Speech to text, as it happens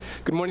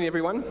Good morning,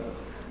 everyone.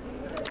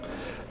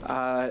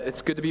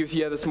 It's good to be with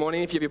you here this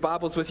morning. If you have your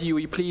Bibles with you,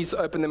 will you please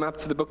open them up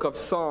to the book of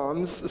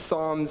Psalms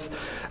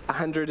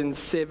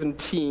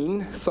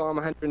 117. Psalm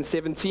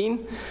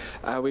 117.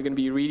 We're going to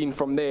be reading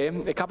from there.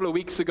 A couple of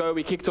weeks ago,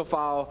 we kicked off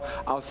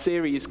our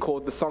series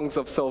called The Songs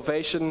of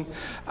Salvation.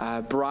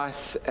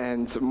 Bryce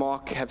and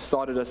Mark have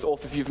started us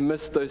off. If you've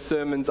missed those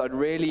sermons, I'd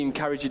really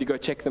encourage you to go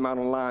check them out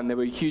online. They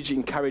were a huge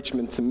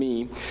encouragement to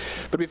me.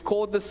 But we've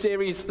called this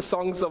series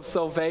Songs of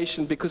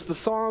Salvation because the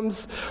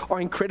Psalms are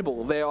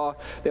incredible. They are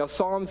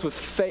Psalms with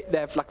faith. They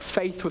have like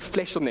faith with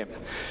flesh on them.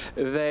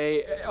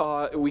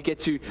 We get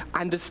to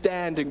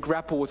understand and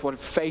grapple with what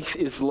faith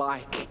is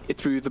like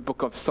through the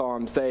book of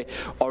Psalms. They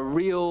are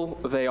real,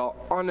 they are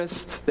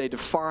honest, they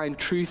define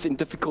truth in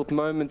difficult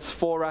moments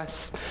for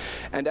us,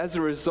 and as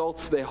a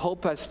result, they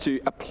help us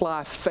to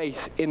apply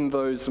faith in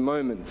those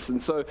moments.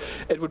 And so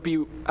it would be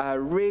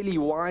really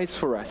wise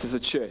for us as a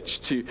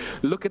church to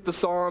look at the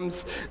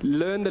Psalms,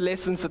 learn the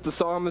lessons that the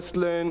psalmists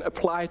learn,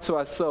 apply it to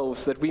ourselves,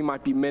 so that we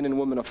might be men and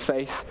women of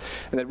faith,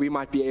 and that we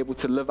might be able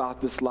to live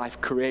out this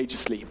life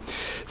courageously.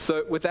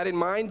 So with that in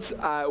mind,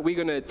 we're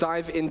going to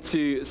dive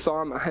into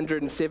Psalm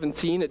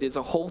 117. It is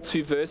a whole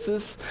 2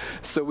 verses,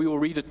 so we will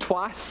read it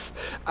twice,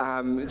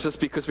 just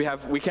because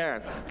we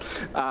can.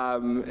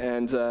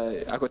 And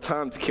I've got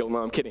time to kill. No,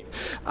 I'm kidding.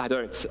 I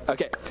don't.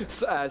 Okay,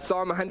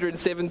 Psalm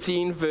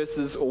 117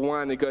 verses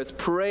 1, it goes,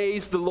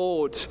 "Praise the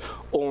Lord,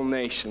 all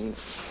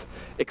nations.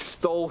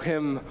 Extol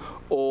him,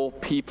 all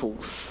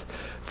peoples.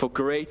 For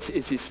great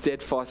is his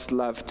steadfast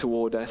love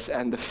toward us,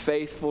 and the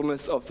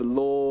faithfulness of the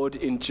Lord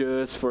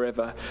endures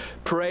forever."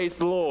 Praise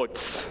the Lord.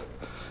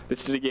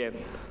 Let's do it again.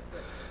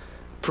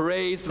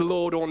 Praise the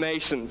Lord, all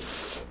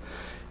nations.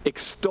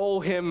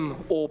 Extol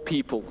him, all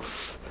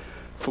peoples.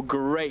 For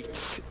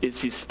great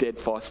is his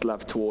steadfast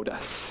love toward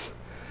us,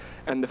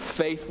 and the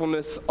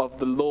faithfulness of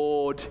the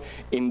Lord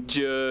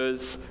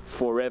endures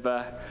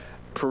forever.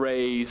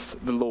 Praise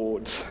the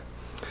Lord.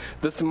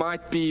 This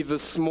might be the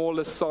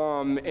smallest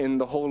psalm in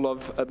the whole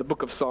of the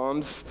book of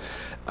Psalms,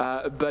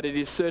 but it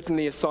is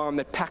certainly a psalm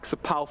that packs a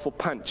powerful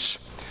punch.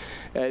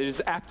 It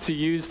is apt to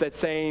use that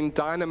saying,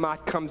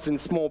 dynamite comes in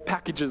small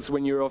packages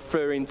when you're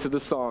referring to the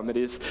psalm. It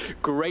is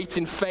great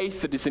in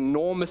faith, it is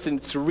enormous in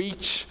its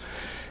reach,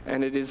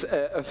 and it is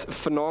a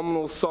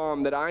phenomenal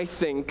psalm that I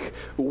think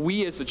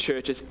we as a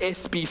church, as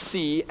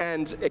SBC,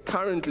 and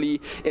currently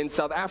in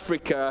South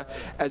Africa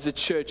as a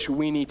church,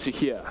 we need to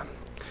hear.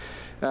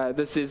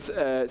 This is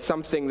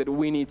something that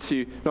we need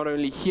to not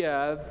only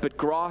hear, but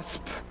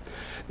grasp,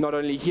 not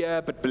only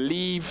hear, but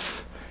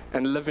believe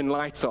and live in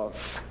light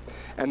of.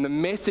 And the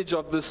message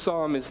of this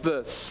psalm is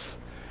this,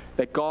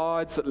 that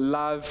God's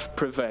love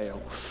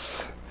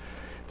prevails.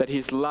 That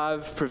his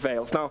love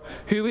prevails. Now,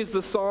 who is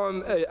the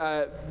psalm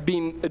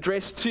being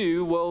addressed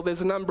to? Well,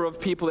 there's a number of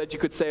people that you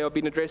could say are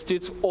being addressed to.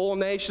 It's all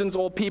nations,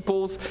 all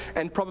peoples,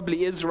 and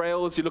probably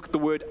Israel, as you look at the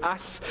word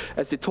us,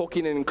 as they're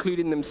talking and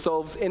including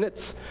themselves in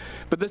it.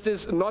 But this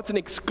is not an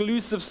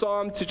exclusive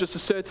psalm to just a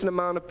certain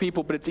amount of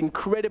people, but it's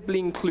incredibly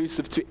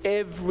inclusive to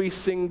every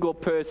single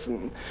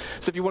person.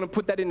 So if you want to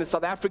put that in a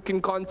South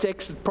African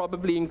context, it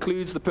probably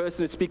includes the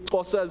person who speaks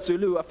Xhosa,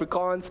 Zulu,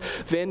 Afrikaans,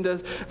 Venda,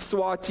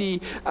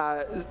 Swati,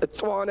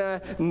 Tswana,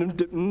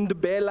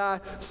 Ndebele,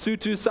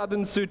 Sotho,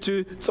 Southern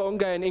Sotho,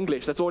 Tsonga, and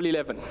English. That's all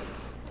 11.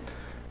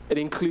 It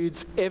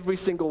includes every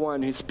single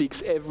one who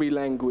speaks every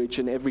language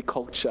and every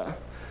culture.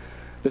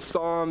 The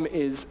psalm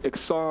is a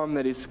psalm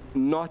that is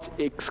not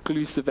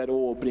exclusive at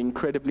all, but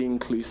incredibly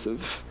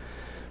inclusive.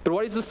 But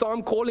what is the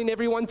psalm calling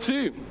everyone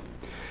to?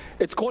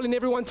 It's calling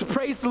everyone to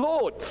praise the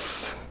Lord,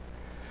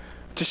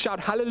 to shout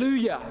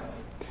hallelujah,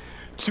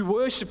 to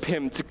worship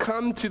him, to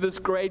come to this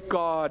great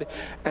God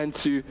and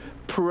to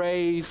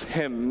praise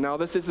him. Now,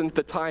 this isn't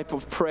the type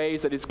of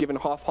praise that is given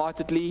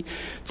half-heartedly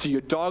to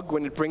your dog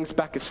when it brings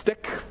back a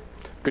stick.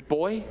 Good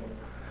boy.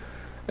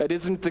 It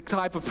isn't the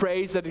type of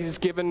praise that is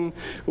given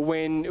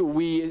when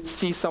we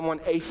see someone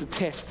ace a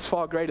test. It's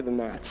far greater than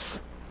that.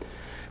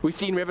 We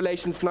see in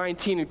Revelations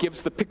 19, it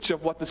gives the picture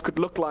of what this could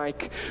look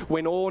like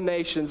when all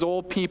nations,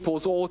 all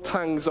peoples, all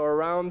tongues are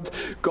around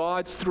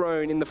God's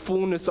throne in the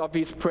fullness of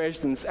his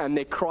presence, and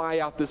they cry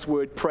out this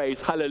word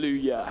praise,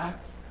 hallelujah.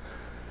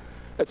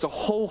 It's a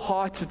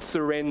wholehearted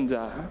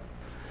surrender.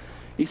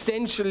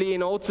 Essentially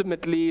and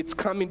ultimately, it's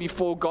coming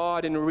before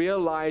God and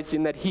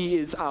realizing that he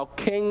is our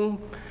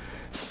King,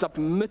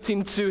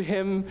 submitting to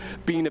him,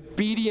 being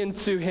obedient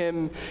to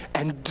him,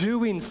 and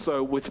doing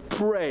so with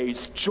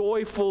praise,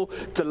 joyful,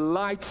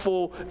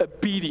 delightful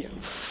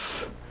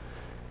obedience,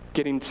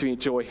 getting to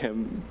enjoy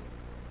him.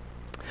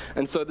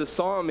 And so the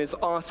psalm is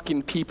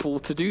asking people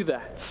to do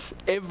that,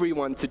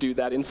 everyone to do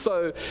that. And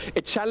so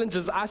it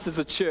challenges us as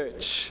a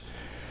church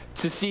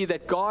to see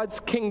that God's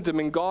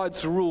kingdom and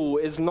God's rule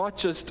is not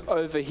just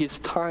over his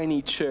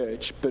tiny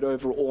church, but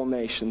over all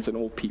nations and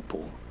all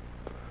people.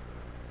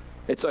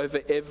 It's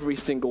over every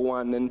single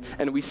one.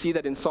 And we see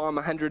that in Psalm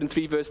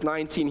 103 verse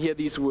 19. Hear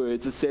these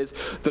words. It says,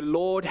 "The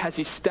Lord has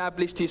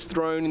established his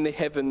throne in the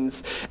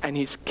heavens, and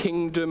his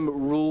kingdom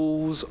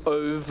rules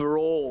over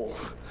all."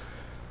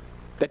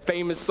 That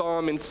famous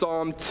psalm in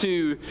Psalm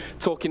 2,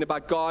 talking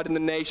about God and the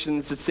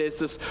nations, it says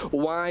this: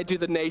 "Why do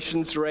the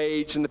nations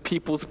rage and the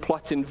peoples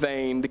plot in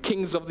vain? The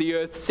kings of the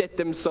earth set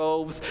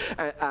themselves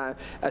and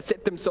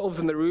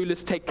the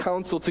rulers take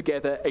counsel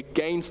together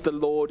against the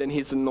Lord and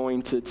his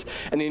anointed."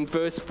 And in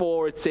verse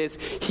 4 it says,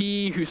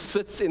 "He who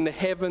sits in the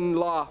heaven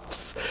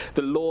laughs,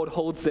 the Lord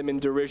holds them in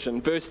derision."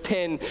 Verse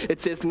 10,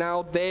 it says,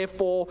 "Now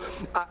therefore,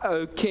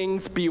 O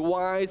kings, be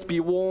wise,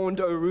 be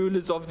warned, O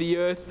rulers of the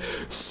earth.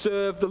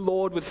 Serve the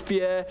Lord with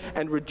fear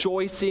and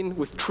rejoicing,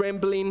 with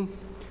trembling.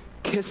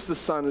 Kiss the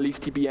Son,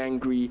 lest he be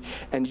angry,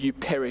 and you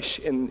perish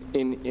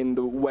in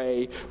the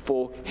way,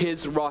 for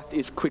his wrath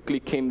is quickly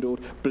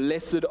kindled.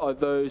 Blessed are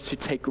those who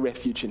take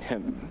refuge in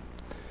him."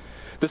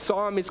 The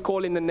psalm is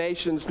calling the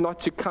nations not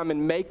to come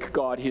and make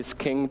God his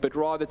king, but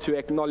rather to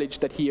acknowledge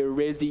that he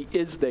already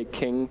is their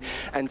king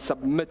and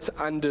submit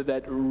under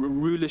that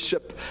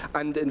rulership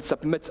and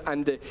submit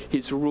under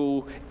his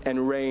rule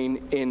and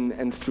reign in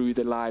and through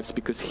their lives,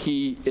 because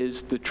he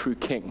is the true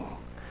king.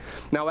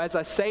 Now, as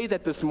I say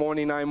that this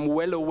morning, I'm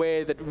well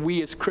aware that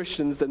we as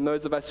Christians, and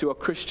those of us who are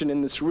Christian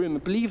in this room,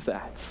 believe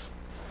that.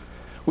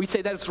 We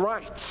say that's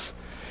right.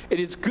 It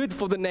is good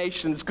for the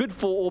nations, good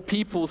for all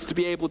peoples to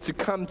be able to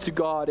come to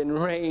God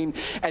and reign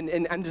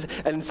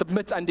and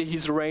submit under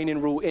his reign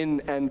and rule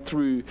in and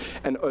through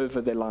and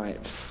over their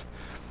lives.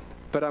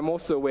 But I'm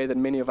also aware that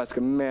many of us go,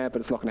 "Meh,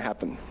 but it's not going to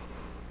happen."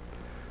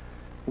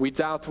 We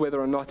doubt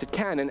whether or not it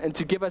can. And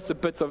to give us a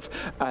bit of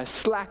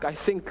slack, I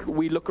think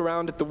we look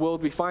around at the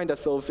world we find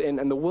ourselves in,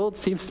 and the world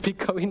seems to be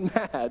going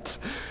mad.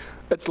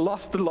 It's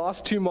lost the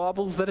last 2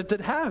 marbles that it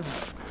did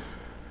have.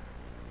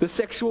 The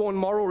sexual and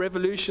moral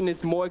revolution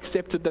is more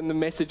accepted than the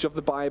message of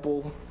the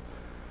Bible.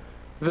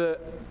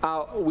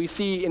 We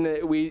see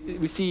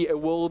a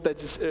world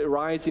that is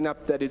rising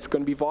up that is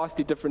going to be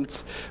vastly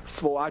different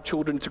for our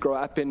children to grow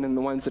up in and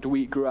the ones that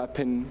we grew up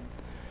in.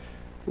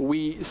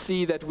 We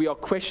see that we are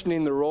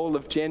questioning the role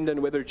of gender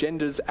and whether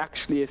gender is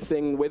actually a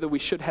thing, whether we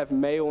should have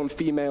male and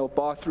female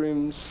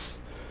bathrooms.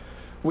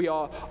 We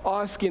are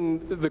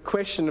asking the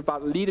question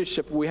about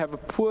leadership. We have a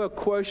poor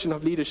quotient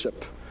of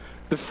leadership.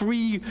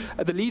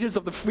 The leaders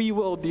of the free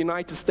world, the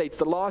United States,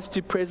 the last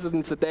 2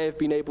 presidents that they have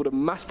been able to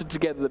muster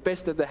together, the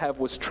best that they have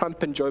was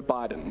Trump and Joe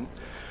Biden.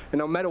 And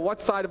no matter what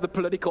side of the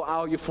political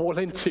aisle you fall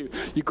into,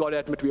 you got to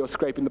admit we are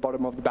scraping the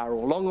bottom of the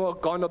barrel. Long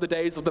gone are the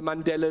days of the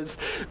Mandelas,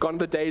 gone are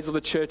the days of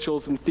the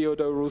Churchills and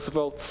Theodore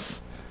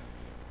Roosevelts.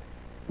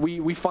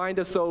 We find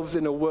ourselves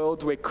in a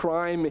world where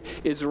crime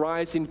is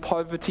rising,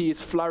 poverty is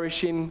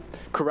flourishing,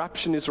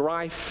 corruption is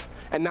rife.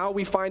 And now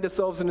we find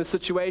ourselves in a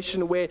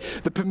situation where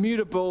the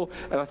Bermuda Bill,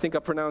 and I think I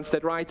pronounced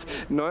that right,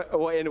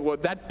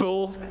 that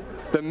bill,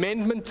 the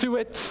amendment to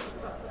it,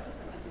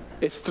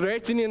 is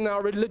threatening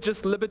our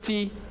religious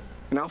liberty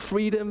and our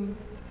freedom.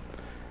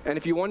 And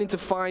if you're wanting to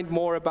find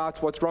more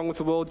about what's wrong with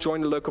the world,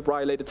 join the local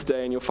braai later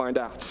today and you'll find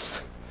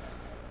out.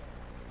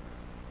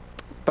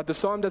 But the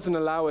psalm doesn't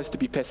allow us to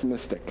be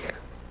pessimistic.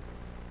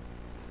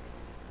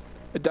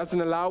 It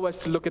doesn't allow us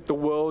to look at the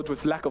world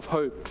with lack of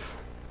hope.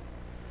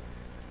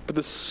 But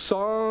the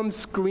psalm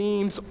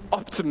screams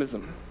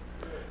optimism.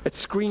 It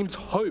screams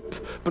hope,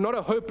 but not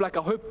a hope like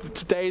a hope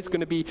today is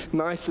going to be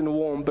nice and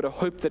warm, but a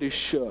hope that is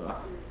sure.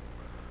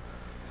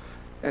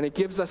 And it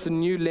gives us a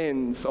new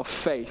lens of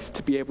faith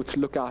to be able to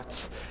look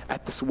out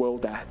at this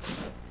world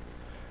at.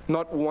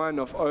 Not one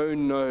of, oh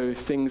no,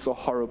 things are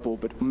horrible,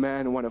 but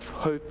man, one of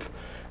hope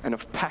and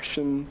of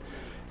passion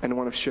and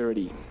one of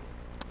surety.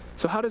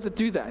 So how does it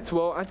do that?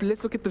 Well,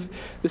 let's look at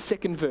the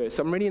second verse.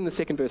 I'm ready in the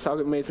second verse. How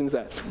amazing is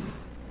that?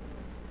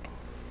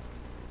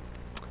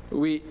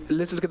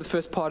 Let's look at the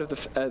first part of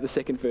the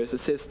second verse. It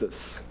says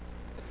this: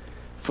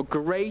 "For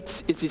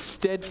great is his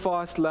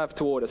steadfast love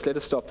toward us." Let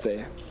us stop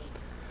there.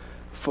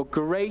 For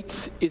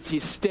great is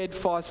his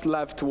steadfast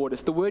love toward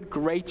us. The word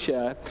great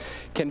here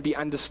can be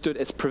understood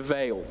as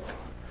prevail.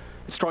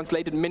 It's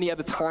translated many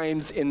other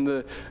times in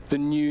the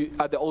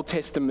Old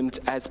Testament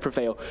as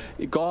prevail.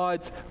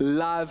 God's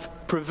love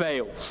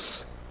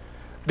prevails.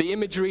 The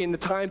imagery in the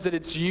times that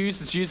it's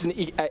used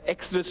in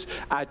Exodus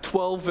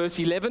 12, verse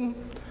 11.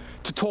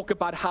 To talk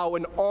about how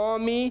an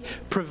army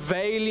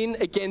prevailing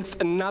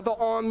against another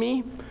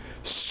army,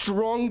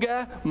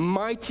 stronger,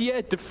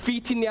 mightier,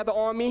 defeating the other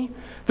army.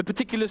 The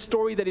particular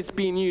story that is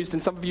being used,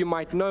 and some of you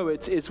might know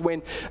it, is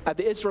when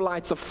the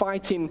Israelites are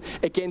fighting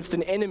against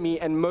an enemy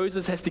and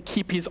Moses has to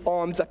keep his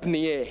arms up in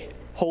the air,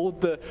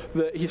 hold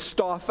his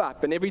staff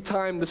up. And every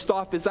time the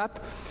staff is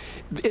up,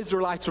 the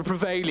Israelites were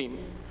prevailing.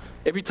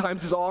 Every time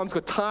his arms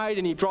got tired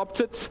and he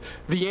dropped it,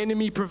 the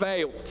enemy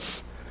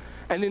prevailed.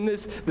 And in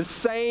this, the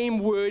same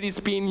word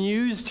is being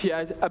used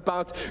here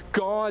about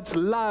God's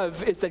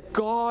love, is that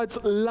God's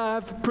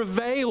love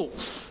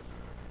prevails.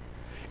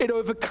 It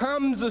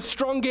overcomes a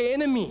stronger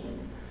enemy.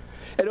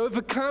 It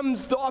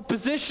overcomes the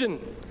opposition.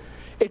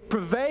 It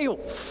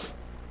prevails.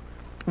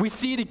 We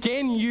see it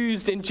again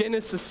used in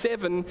Genesis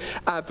 7,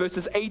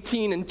 verses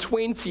 18 and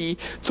 20,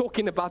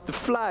 talking about the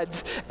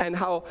flood and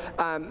how,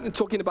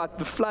 talking about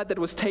the flood that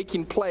was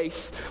taking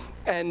place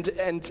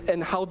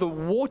and how the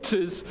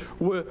waters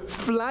were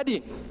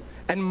flooding.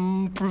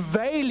 and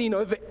prevailing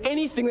over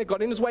anything that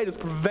got in his way. It was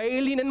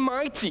prevailing and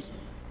mighty.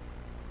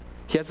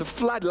 He has a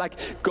flood,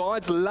 like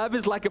God's love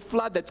is like a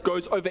flood that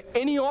goes over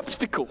any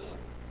obstacle.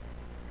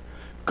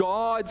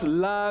 God's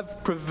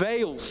love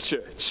prevails,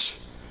 church.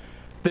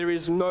 There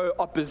is no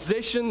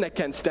opposition that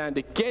can stand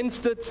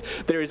against it.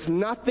 There is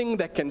nothing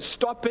that can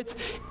stop it.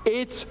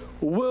 It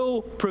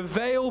will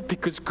prevail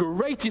because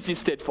great is his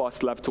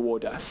steadfast love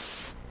toward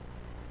us.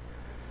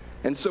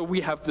 And so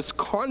we have this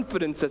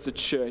confidence as a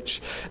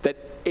church that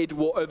it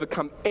will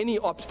overcome any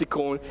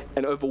obstacle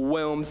and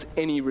overwhelms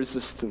any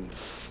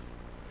resistance.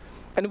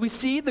 And we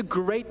see the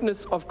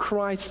greatness of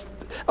Christ,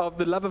 of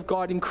the love of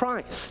God in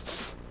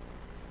Christ.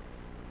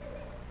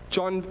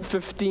 John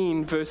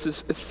 15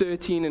 verses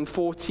 13 and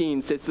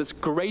 14 says this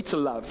greater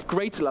love.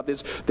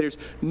 There's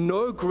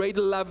no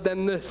greater love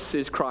than this,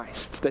 says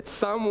Christ, that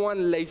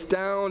someone lays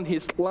down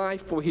his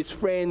life for his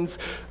friends.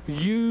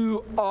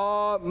 You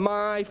are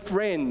my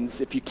friends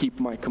if you keep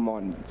my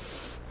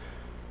commandments.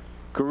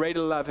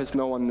 Greater love has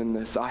no one than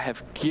this. I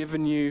have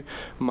given you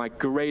my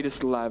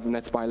greatest love, and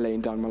that's by laying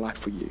down my life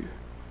for you.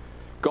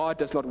 God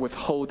does not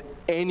withhold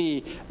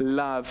any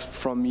love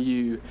from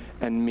you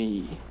and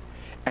me.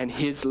 And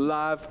his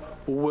love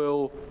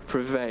will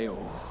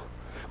prevail.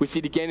 We see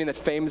it again in that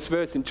famous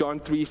verse in John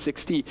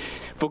 3:16.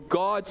 For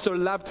God so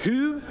loved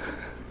who?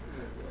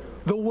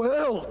 The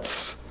world.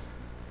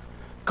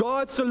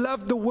 God so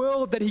loved the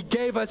world that he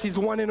gave us his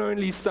one and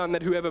only Son,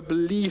 that whoever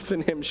believes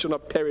in him shall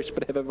not perish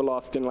but have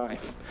everlasting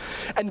life.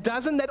 And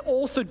doesn't that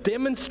also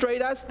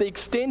demonstrate us the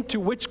extent to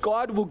which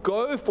God will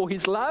go for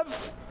his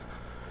love?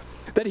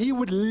 That he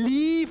would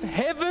leave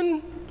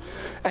heaven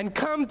and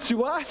come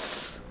to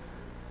us,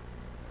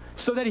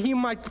 so that he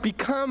might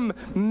become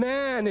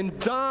man and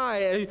die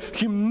a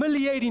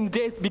humiliating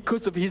death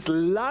because of his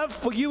love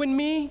for you and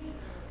me?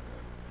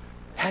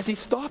 Has he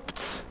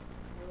stopped?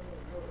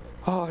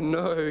 Oh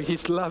no,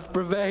 his love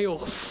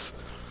prevails.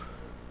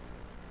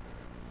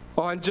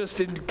 Oh, and just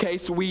in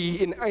case we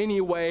in any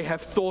way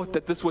have thought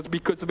that this was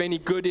because of any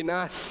good in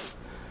us,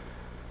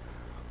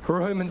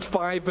 Romans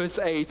 5 verse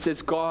 8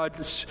 says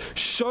God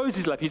shows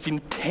his love. He's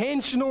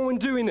intentional in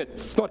doing it.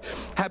 It's not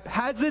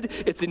haphazard,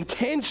 it's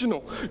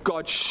intentional.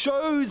 God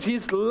shows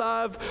his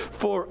love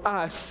for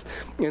us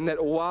in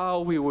that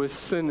while we were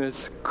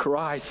sinners,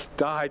 Christ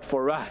died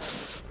for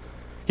us.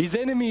 His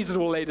enemies, it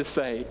will later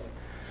say.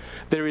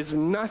 There is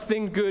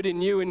nothing good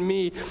in you and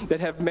me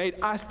that have made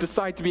us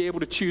decide to be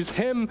able to choose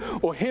him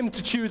or him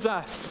to choose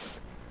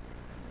us.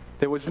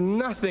 There was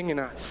nothing in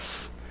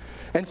us.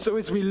 And so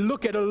as we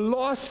look at a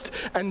lost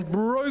and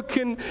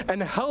broken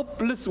and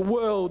helpless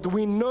world,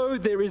 we know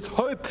there is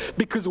hope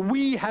because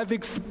we have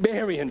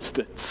experienced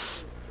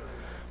it.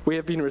 We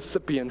have been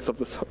recipients of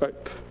this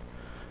hope.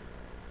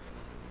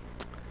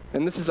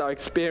 And this is our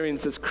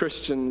experience as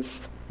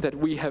Christians, that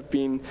we have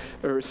been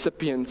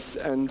recipients,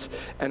 and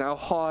our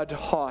hard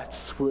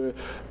hearts were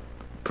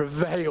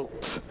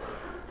prevailed,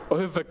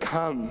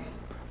 overcome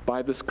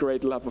by this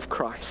great love of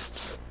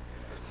Christ.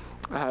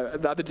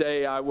 The other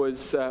day I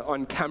was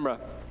on camera,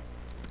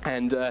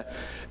 and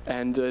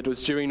it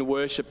was during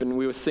worship, and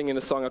we were singing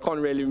a song. I can't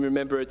really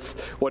remember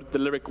what the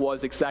lyric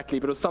was exactly,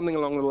 but it was something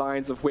along the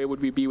lines of "Where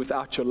would we be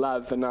without your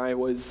love?" And I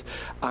was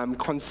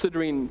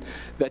considering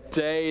that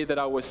day that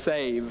I was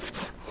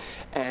saved.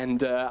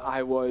 And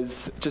I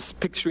was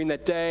just picturing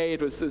that day.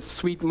 It was a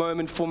sweet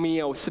moment for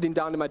me. I was sitting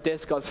down at my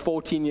desk. I was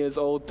 14 years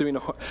old doing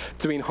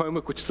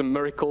homework, which is a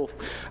miracle.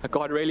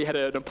 God really had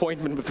an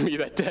appointment with me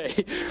that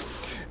day.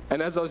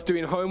 And as I was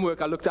doing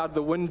homework, I looked out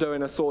the window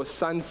and I saw a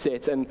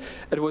sunset. And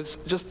it was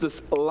just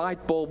this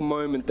light bulb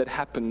moment that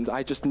happened.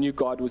 I just knew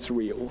God was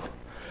real.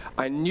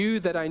 I knew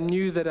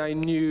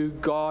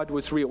God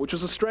was real, which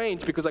was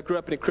strange because I grew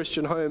up in a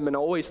Christian home and I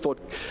always thought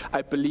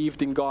I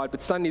believed in God,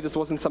 but suddenly this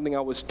wasn't something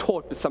I was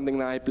taught, but something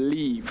that I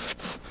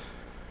believed.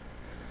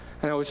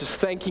 And I was just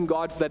thanking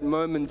God for that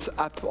moment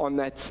up on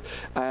that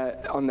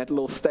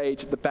little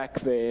stage at the back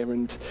there.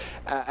 And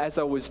as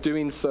I was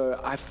doing so,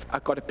 I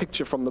got a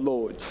picture from the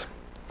Lord.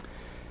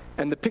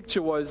 And the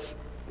picture was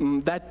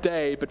that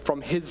day, but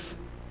from his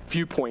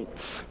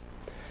viewpoint.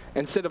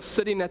 Instead of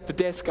sitting at the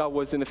desk, I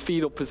was in a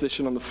fetal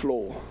position on the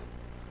floor.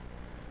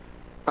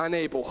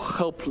 Unable,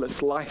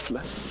 helpless,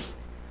 lifeless,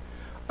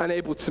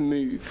 unable to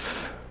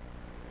move.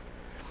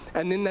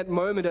 And in that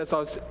moment, as I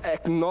was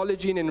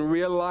acknowledging and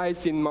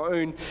realizing my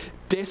own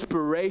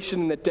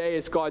desperation in the day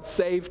as God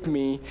saved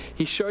me,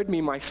 he showed me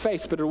my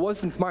face, but it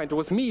wasn't mine. It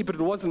was me, but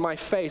it wasn't my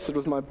face. It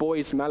was my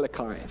boy's,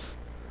 Malachi's.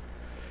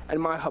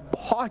 And my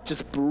heart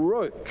just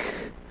broke.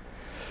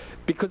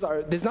 Because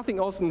there's nothing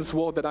else in this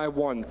world that I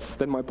want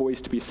than my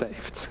boys to be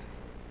saved.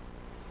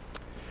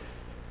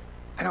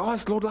 And I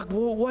asked Lord,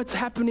 well, what's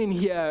happening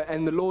here?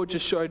 And the Lord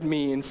just showed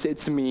me and said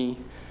to me,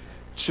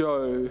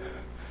 Joe,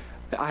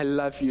 I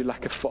love you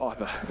like a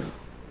father.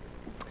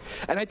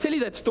 And I tell you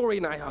that story,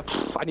 and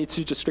I need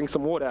to just drink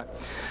some water.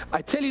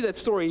 I tell you that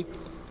story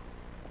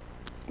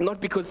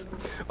not because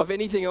of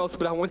anything else,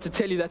 but I want to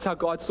tell you that's how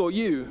God saw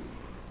you.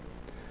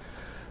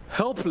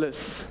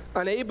 Helpless,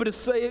 unable to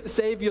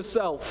save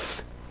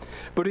yourself,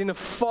 but in a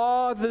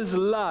Father's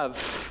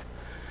love,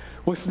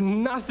 with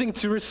nothing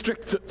to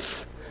restrict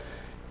it,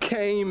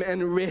 came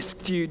and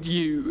rescued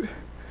you,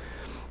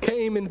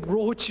 came and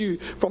brought you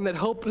from that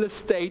helpless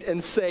state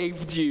and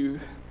saved you.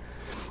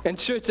 And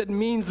church, that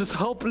means this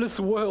helpless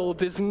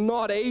world is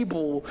not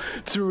able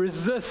to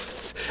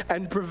resist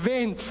and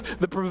prevent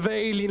the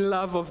prevailing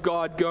love of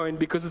God going,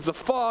 because it's a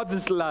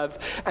Father's love,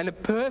 and a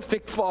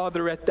perfect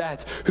Father at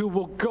that, who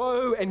will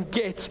go and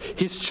get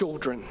his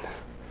children.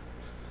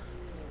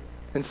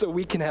 And so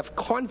we can have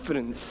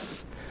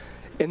confidence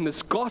in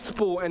this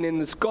gospel and in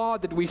this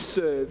God that we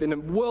serve, in a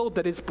world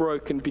that is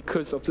broken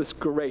because of this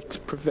great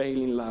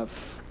prevailing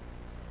love.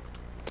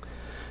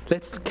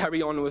 Let's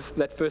carry on with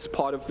that first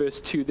part of verse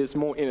 2. There's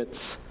more in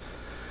it.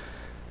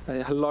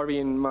 Laurie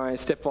and my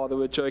stepfather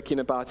were joking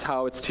about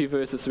how it's 2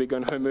 verses, so we're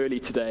going home early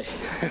today.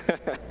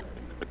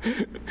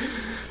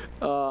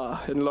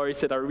 And Laurie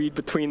said, I read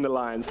between the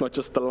lines, not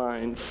just the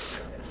lines.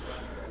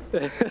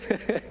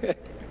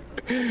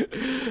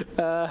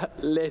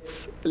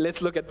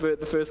 Let's look at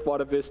the first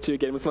part of verse 2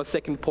 again. With my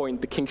second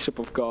point, the kingship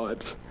of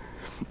God.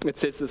 It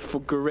says this: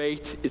 for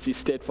great is his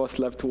steadfast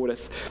love toward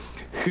us.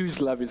 Whose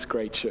love is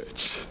great,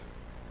 church?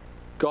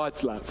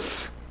 God's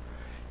love.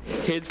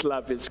 His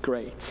love is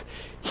great.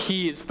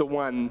 He is the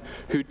one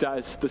who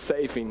does the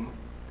saving.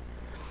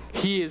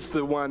 He is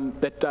the one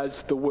that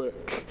does the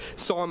work.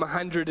 Psalm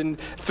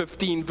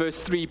 115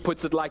 verse 3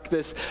 puts it like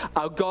this: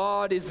 our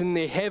God is in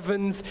the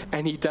heavens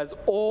and he does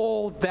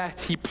all that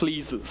he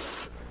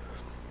pleases.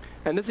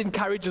 And this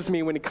encourages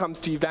me when it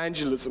comes to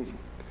evangelism.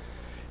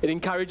 It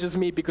encourages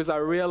me because I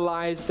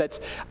realize that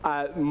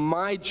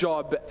my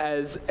job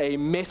as a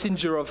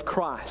messenger of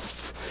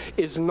Christ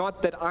is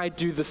not that I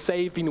do the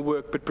saving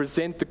work, but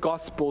present the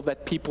gospel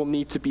that people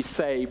need to be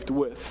saved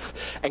with,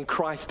 and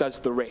Christ does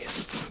the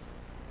rest.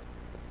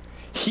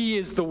 He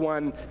is the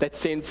one that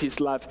sends his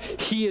love.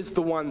 He is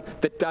the one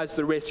that does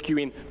the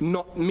rescuing,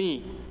 not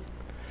me.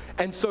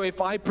 And so if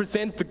I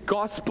present the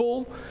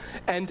gospel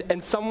and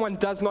someone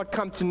does not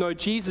come to know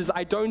Jesus,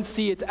 I don't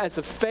see it as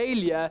a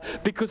failure,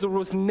 because it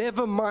was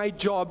never my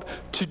job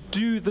to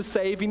do the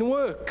saving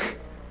work.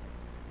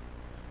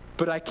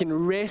 But I can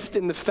rest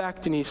in the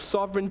fact, in his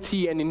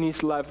sovereignty and in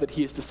his love, that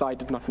he has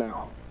decided not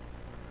now.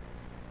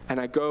 And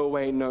I go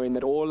away knowing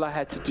that all I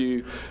had to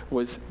do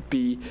was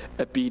be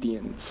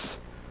obedient.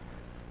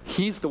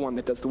 He's the one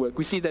that does the work.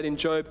 We see that in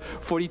Job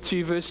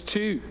 42 verse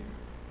 2.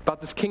 About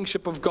this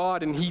kingship of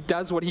God, and he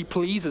does what he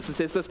pleases. It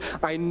says this: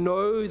 I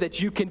know that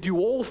you can do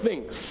all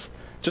things.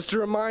 Just a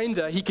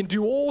reminder, he can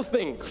do all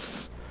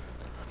things.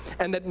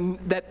 And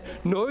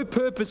that no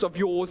purpose of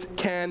yours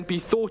can be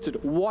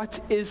thwarted. What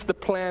is the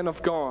plan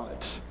of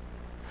God?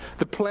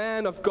 The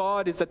plan of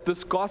God is that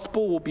this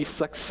gospel will be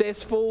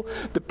successful.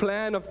 The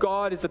plan of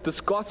God is that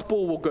this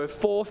gospel will go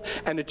forth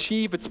and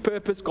achieve its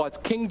purpose. God's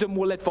kingdom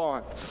will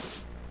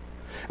advance.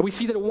 And we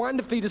see that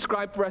wonderfully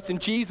described for us in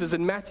Jesus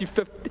in Matthew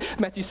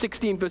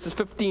 16, verses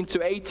 15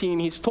 to 18.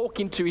 He's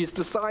talking to his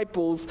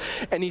disciples,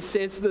 and he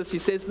says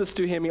this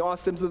to him. He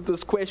asks them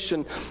this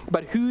question: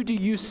 but who do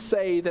you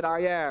say that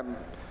I am?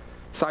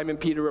 Simon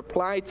Peter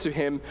replied to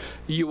him,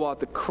 you are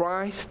the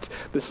Christ,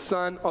 the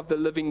Son of the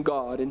living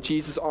God. And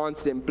Jesus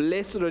answered him,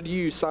 blessed are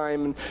you,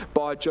 Simon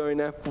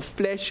Bar-Jonah, for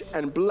flesh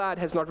and blood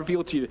has not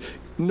revealed to you.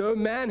 No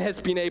man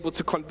has been able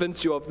to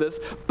convince you of this,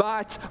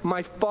 but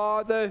my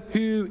Father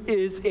who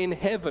is in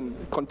heaven.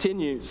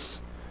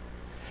 Continues.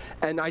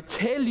 And I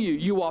tell you,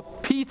 you are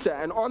Peter,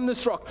 and on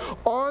this rock,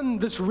 on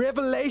this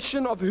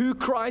revelation of who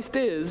Christ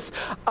is,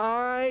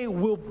 I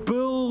will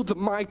build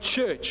my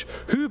church.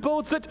 Who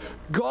builds it?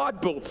 God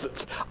builds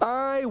it.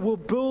 I will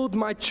build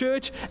my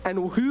church,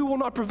 and who will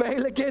not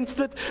prevail against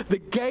it? The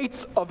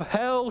gates of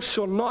hell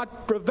shall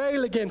not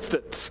prevail against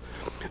it.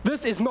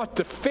 This is not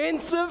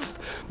defensive.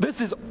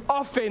 This is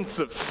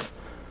offensive.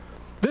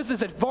 This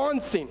is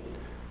advancing.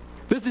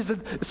 This is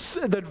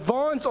the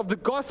advance of the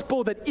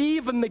gospel, that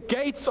even the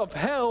gates of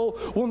hell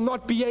will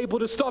not be able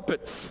to stop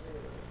it.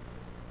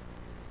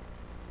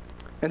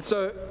 And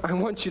so I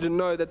want you to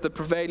know that the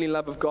prevailing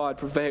love of God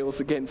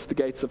prevails against the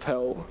gates of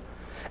hell.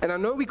 And I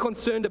know we're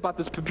concerned about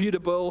this Bermuda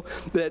Bill,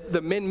 the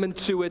amendment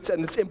to it,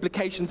 and its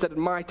implications that it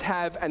might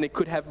have, and it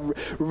could have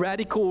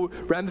radical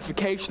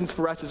ramifications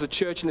for us as a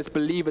church and as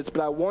believers.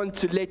 But I want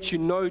to let you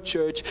know,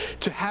 church,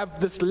 to have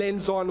this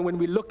lens on when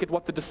we look at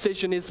what the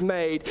decision is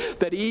made,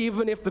 that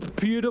even if the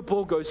Bermuda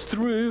Bill goes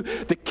through,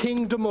 the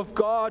kingdom of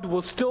God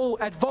will still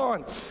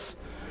advance.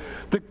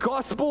 The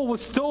gospel will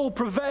still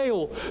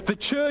prevail. The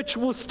church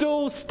will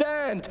still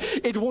stand.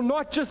 It will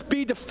not just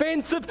be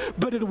defensive,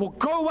 but it will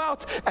go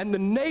out, and the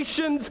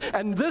nations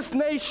and this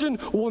nation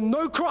will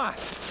know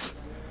Christ.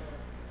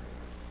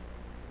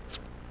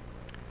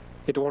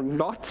 It will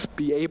not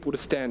be able to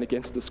stand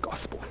against this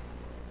gospel.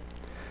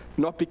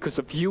 Not because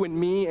of you and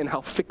me and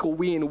how fickle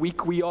we and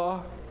weak we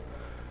are.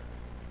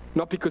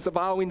 Not because of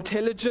our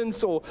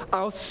intelligence or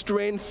our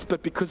strength,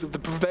 but because of the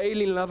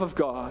prevailing love of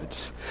God.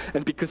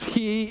 And because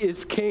He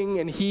is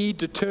King, and He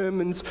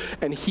determines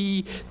and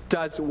He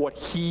does what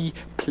He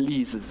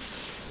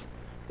pleases,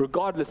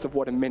 regardless of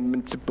what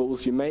amendment to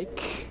bills you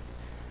make.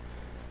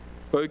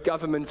 Oh,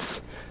 government,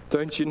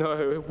 don't you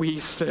know we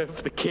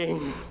serve the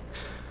King?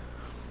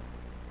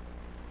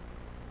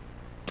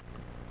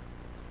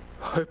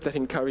 I hope that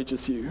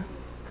encourages you.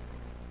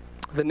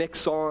 The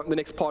next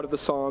part of the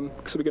psalm,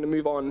 so we're going to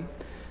move on.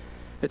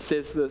 It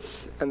says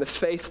this, and the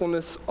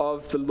faithfulness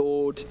of the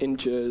Lord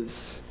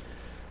endures.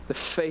 The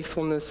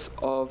faithfulness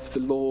of the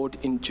Lord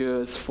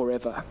endures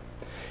forever.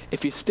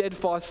 If his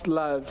steadfast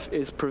love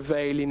is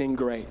prevailing and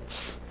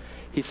great,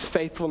 his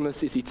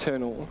faithfulness is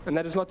eternal. And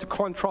that is not to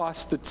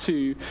contrast the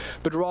two,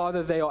 but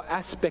rather they are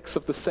aspects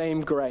of the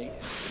same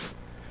grace.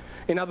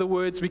 In other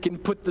words, we can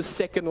put the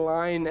second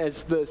line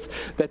as this,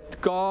 that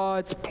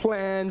God's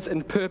plans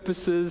and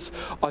purposes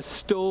are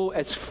still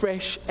as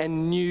fresh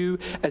and new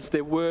as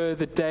they were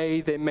the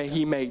day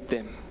he made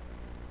them.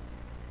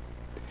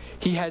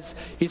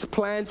 His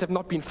plans have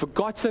not been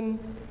forgotten.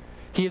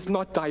 He has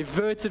not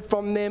diverted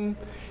from them.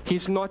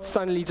 He's not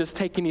suddenly just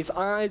taken his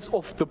eyes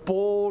off the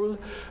ball,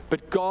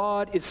 but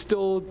God is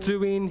still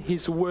doing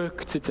his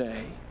work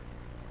today.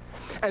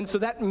 And so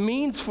that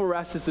means for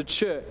us as a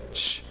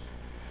church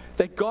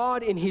that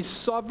God, in his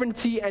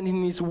sovereignty and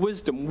in his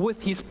wisdom,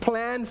 with his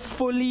plan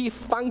fully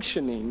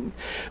functioning,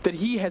 that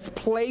he has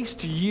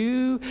placed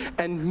you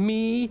and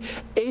me,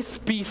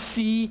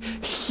 SBC,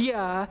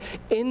 here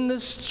in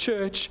this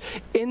church,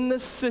 in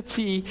this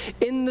city,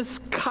 in this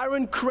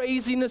current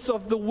craziness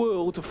of the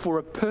world for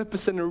a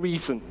purpose and a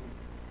reason.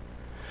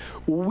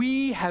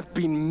 We have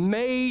been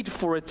made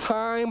for a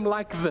time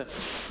like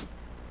this.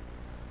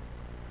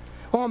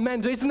 Oh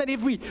man, isn't that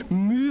every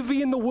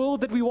movie in the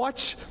world that we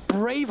watch?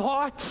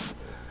 Braveheart?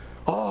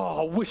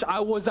 Oh, I wish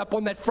I was up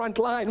on that front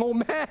line. Oh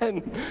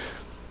man,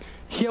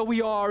 here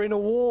we are in a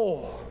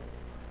war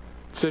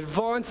to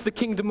advance the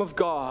kingdom of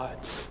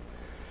God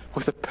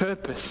with a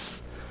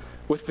purpose,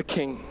 with the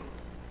King.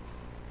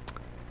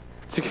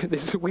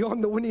 We're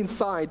on the winning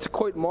side. To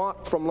quote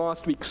Mark from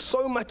last week,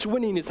 so much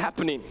winning is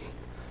happening.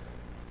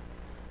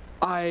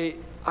 I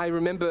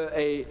remember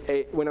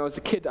when I was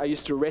a kid, I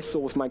used to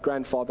wrestle with my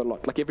grandfather a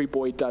lot, like every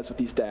boy does with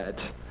his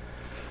dad.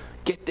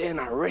 Get there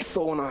and I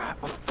wrestle and I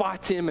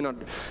fight him and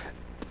I'd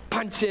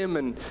punch him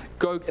and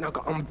go, and I'd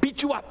go, I'm gonna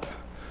beat you up.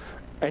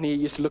 And he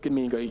used to look at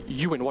me and go,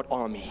 you in what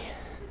army?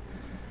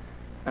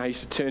 And I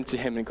used to turn to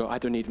him and go, I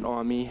don't need an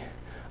army,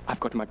 I've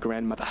got my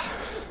grandmother.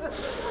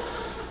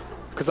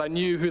 Because I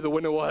knew who the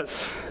winner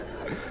was.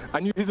 I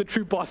knew who the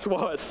true boss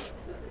was.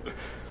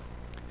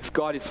 If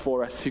God is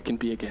for us, who can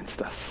be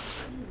against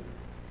us?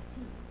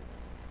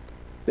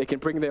 They can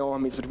bring their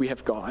armies, but we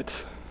have God.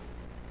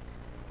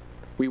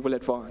 We will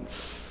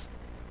advance.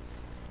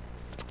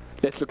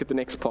 Let's look at the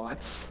next part,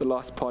 the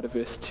last part of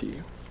verse 2.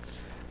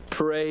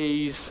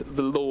 Praise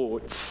the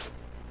Lord.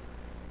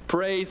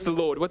 Praise the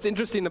Lord. What's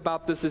interesting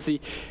about this is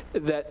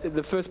that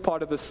the first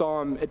part of the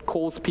psalm, it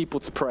calls people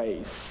to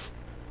praise.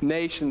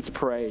 Nations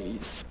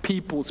praise,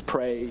 peoples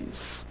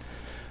praise.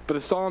 But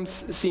the psalm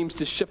seems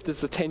to shift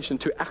its attention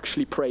to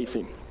actually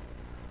praising.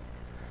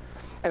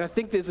 And I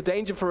think there's a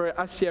danger for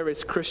us here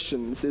as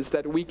Christians is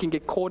that we can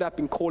get caught up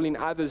in calling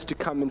others to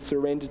come and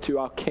surrender to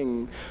our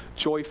King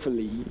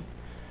joyfully,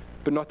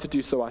 but not to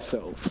do so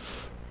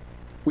ourselves.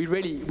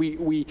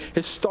 We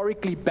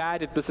historically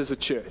bad at this as a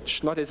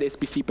church, not as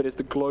SBC, but as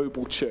the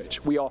global church.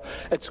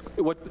 It's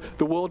what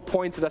the world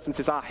points at us and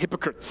says,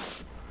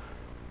 hypocrites.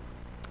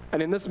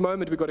 And in this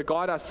moment, we've got to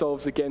guard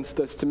ourselves against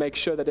this to make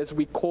sure that as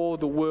we call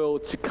the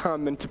world to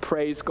come and to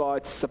praise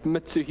God, to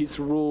submit to his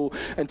rule,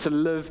 and to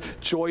live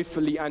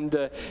joyfully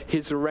under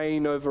his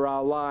reign over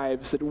our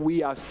lives, that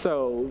we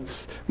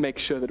ourselves make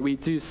sure that we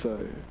do so.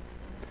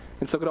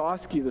 And so I've got to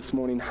ask you this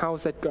morning,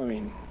 how's that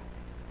going?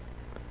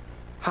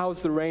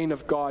 How's the reign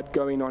of God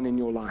going on in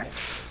your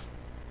life?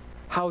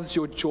 How's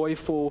your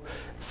joyful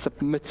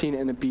submitting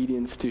and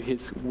obedience to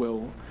his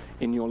will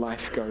in your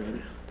life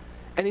going?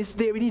 And is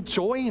there any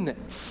joy in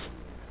it?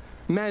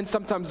 Man,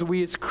 sometimes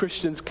we as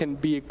Christians can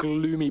be a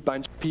gloomy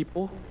bunch of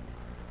people.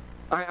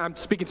 I'm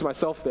speaking to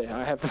myself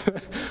there.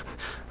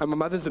 My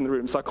mother's in the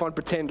room, so I can't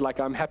pretend like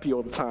I'm happy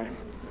all the time.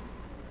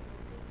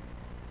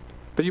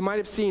 But you might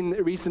have seen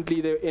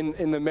recently there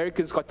in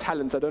America's Got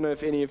Talent. I don't know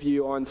if any of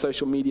you are on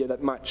social media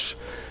that much,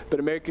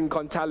 but American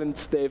Got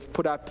Talent, they've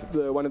put up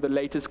one of the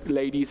latest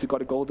ladies who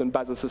got a golden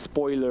buzzer, so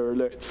spoiler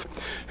alert.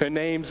 Her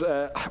name's,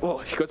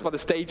 she goes by the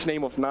stage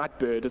name of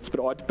Nightbird. It's a bit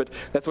odd, but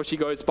that's what she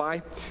goes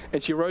by.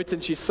 And she wrote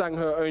and she sung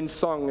her own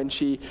song, and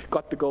she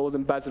got the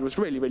golden buzzer. It was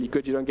really, really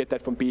good. You don't get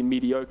that from being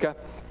mediocre.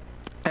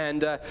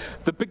 And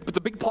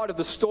the big part of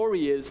the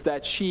story is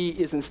that she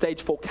is in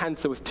stage 4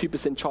 cancer with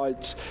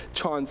 2%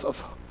 chance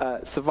of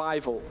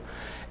survival.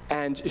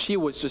 And she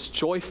was just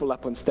joyful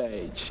up on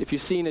stage. If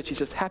you've seen it, she's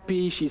just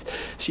happy. She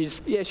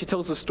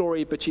tells the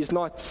story, but she's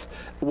not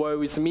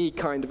woe is me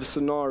kind of a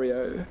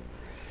scenario.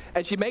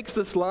 And she makes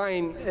this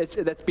line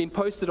that's been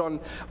posted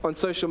on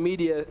social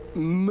media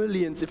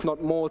millions, if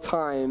not more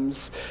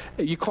times.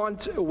 You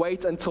can't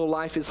wait until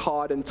life is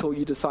hard until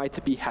you decide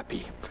to be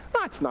happy.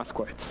 That's a nice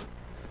quote.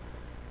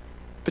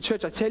 But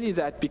church, I tell you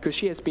that because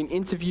she has been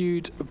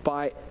interviewed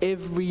by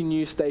every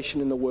news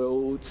station in the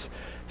world.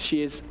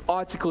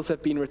 Articles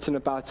have been written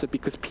about her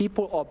because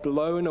people are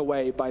blown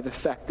away by the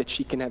fact that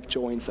she can have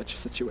joy in such a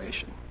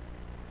situation.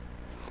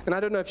 And I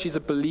don't know if she's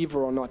a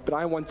believer or not, but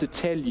I want to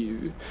tell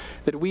you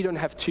that we don't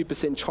have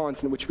 2%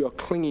 chance in which we are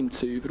clinging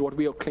to, but what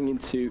we are clinging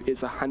to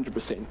is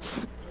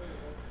 100%.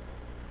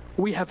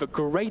 We have a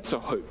greater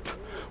hope.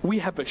 We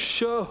have a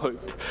sure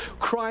hope.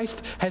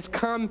 Christ has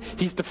come.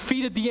 He's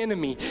defeated the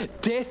enemy.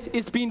 Death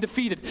is being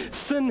defeated.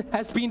 Sin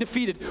has been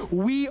defeated.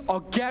 We are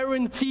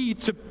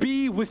guaranteed to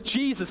be with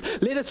Jesus.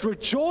 Let us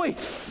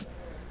rejoice.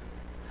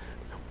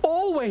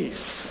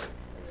 Always.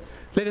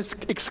 Let us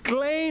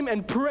exclaim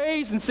and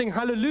praise and sing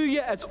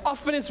hallelujah as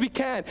often as we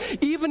can,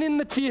 even in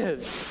the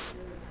tears.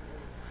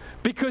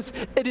 Because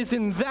it is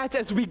in that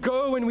as we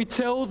go and we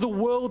tell the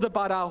world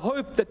about our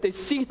hope that they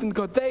see it and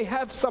go, they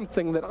have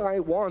something that I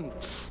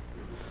want.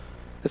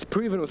 It's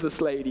proven with this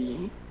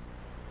lady.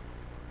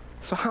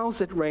 So how's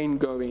that rain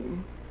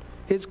going?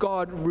 Is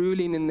God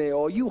ruling in there?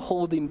 Or are you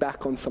holding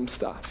back on some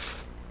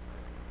stuff?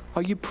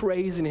 Are you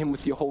praising Him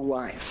with your whole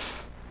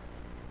life?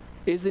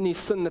 Is any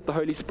sin that the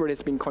Holy Spirit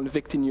has been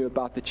convicting you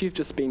about that you've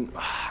just been,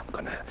 I'm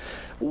going to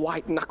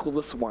white knuckle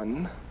this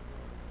one?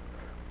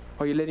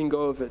 Or are you letting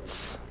go of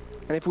it?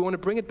 And if we want to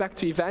bring it back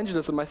to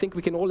evangelism, I think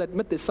we can all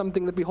admit there's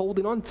something that we're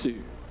holding on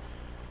to.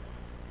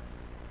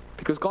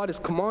 Because God has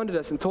commanded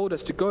us and told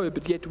us to go,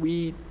 but yet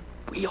we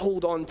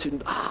hold on to,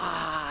 no,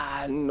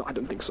 I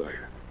don't think so.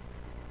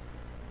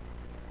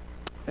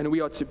 And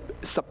we are to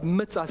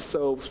submit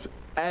ourselves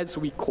as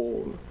we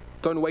call.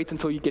 Don't wait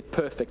until you get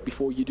perfect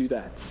before you do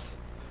that.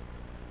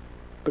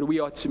 But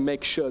we are to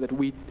make sure that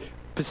we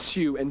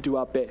pursue and do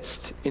our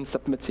best in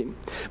submitting.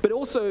 But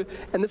also,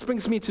 and this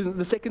brings me to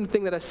the second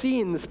thing that I see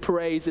in this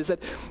praise, is that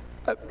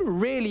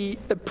really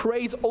the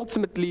praise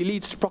ultimately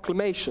leads to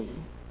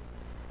proclamation.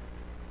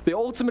 The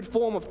ultimate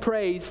form of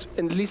praise,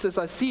 and at least as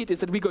I see it,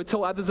 is that we go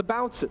tell others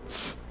about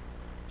it.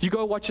 You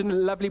go watch a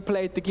lovely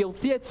play at the Guild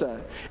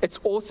Theatre. It's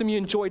awesome, you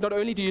enjoy it. Not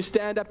only do you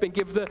stand up and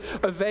give the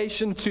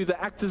ovation to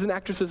the actors and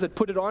actresses that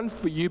put it on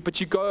for you, but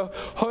you go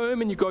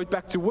home and you go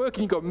back to work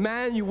and you go,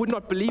 man, you would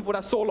not believe what I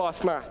saw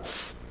last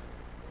night.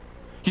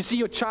 You see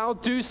your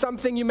child do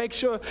something, you make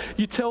sure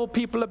you tell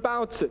people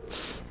about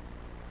it.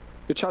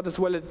 Your child does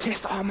well at a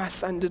test. Oh, my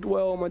son did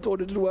well, my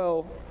daughter did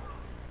well.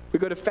 We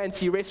go to a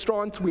fancy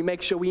restaurant, we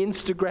make sure we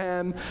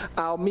Instagram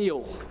our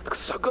meal. Because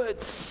it's so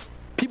good.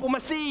 People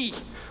must see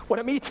what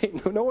I'm eating.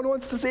 No one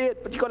wants to see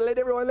it, but you got to let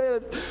everyone let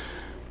it.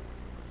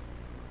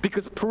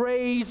 Because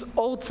praise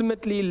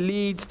ultimately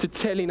leads to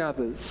telling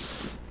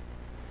others.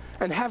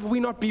 And have we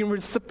not been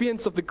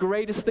recipients of the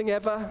greatest thing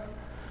ever?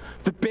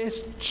 The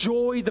best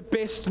joy, the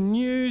best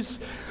news,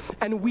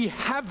 and we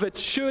have it.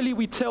 Surely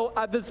we tell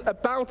others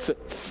about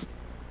it.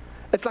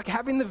 It's like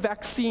having the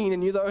vaccine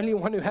and you're the only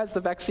one who has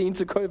the vaccine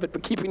to COVID,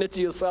 but keeping it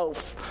to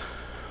yourself.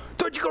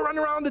 Don't you go run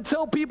around and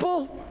tell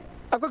people,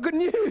 I've got good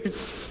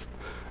news.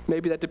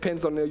 Maybe that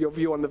depends on your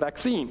view on the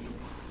vaccine.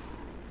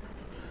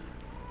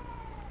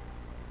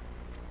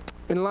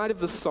 In light of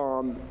the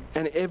psalm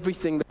and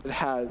everything that it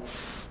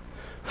has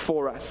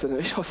for us, and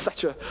it was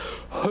such a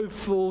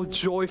hopeful,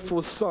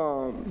 joyful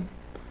psalm,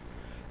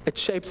 it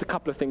shapes a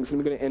couple of things, and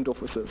we're going to end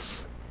off with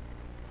this.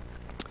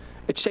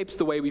 It shapes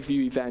the way we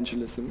view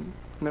evangelism,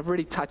 and I've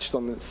already touched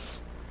on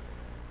this.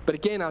 But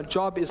again, our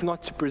job is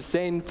not to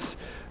present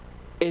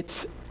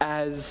it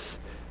as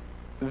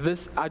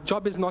this. Our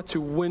job is not to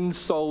win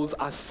souls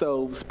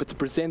ourselves, but to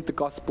present the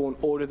gospel in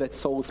order that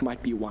souls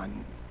might be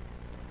won.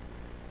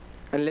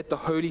 And let the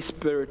Holy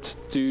Spirit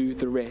do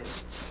the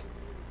rest.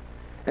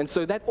 And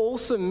so that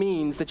also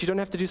means that you don't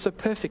have to do so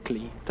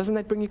perfectly. Doesn't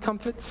that bring you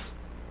comfort?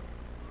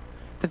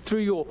 That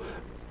through your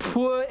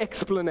poor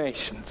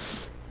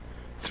explanations,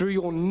 through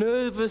your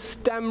nervous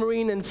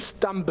stammering and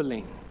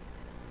stumbling,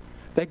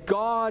 that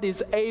God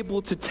is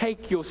able to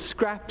take your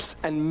scraps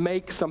and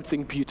make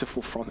something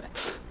beautiful from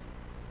it.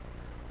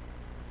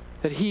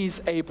 That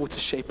He's able to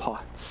shape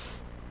hearts.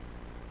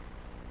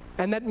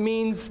 And that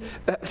means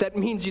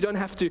you don't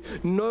have to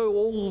know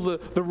all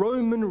the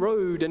Roman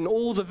road and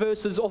all the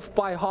verses off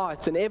by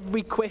heart and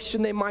every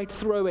question they might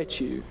throw at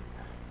you.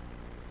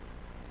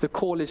 The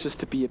call is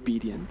just to be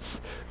obedient.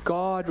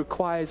 God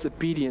requires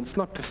obedience,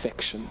 not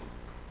perfection.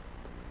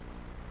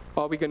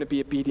 Are we going to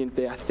be obedient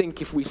there? I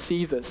think if we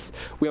see this,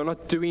 we are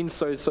not doing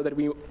so that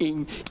we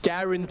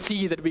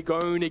guarantee that we're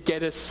going to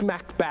get a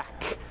smack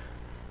back.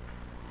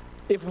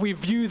 If we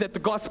view that the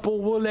gospel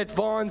will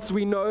advance,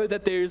 we know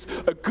that there's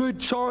a good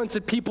chance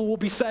that people will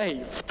be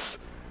saved.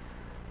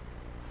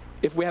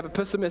 If we have a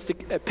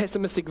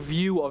pessimistic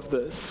view of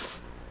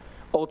this,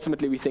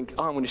 ultimately we think,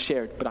 I'm going to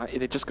share it, but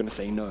they're just going to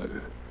say no.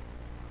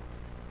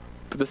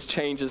 But this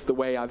changes the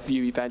way I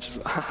view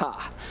evangelism.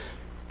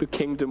 The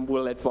kingdom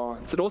will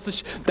advance. It also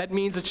that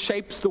means it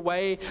shapes the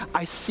way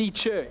I see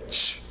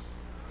church.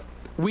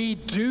 We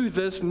do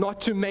this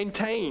not to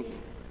maintain.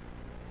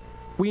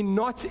 We're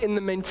not in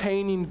the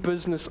maintaining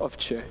business of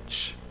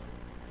church.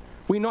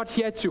 We're not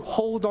here to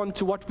hold on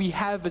to what we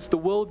have as the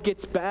world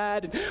gets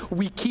bad and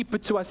we keep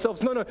it to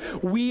ourselves. No,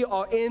 we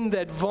are in the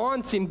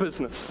advancing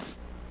business.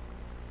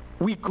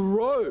 We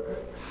grow.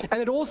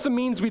 And it also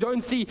means we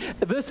don't see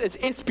this as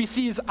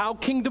SBC as our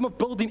kingdom of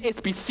building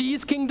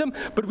SBC's kingdom,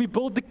 but we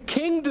build the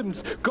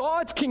kingdoms,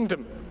 God's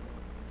kingdom.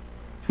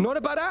 Not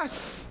about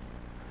us.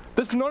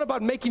 This is not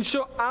about making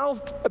sure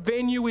our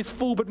venue is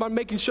full, but about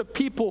making sure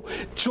people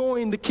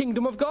join the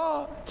kingdom of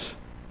God.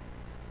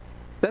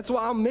 That's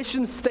why our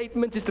mission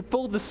statement is to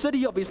fill the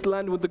city of East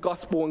London with the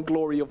gospel and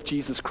glory of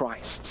Jesus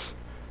Christ.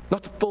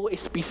 Not to fill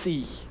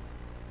SBC.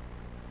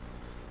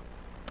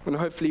 And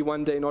hopefully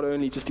one day, not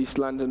only just East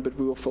London, but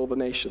we will fill the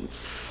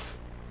nations.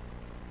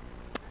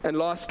 And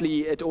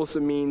lastly, it also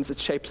means it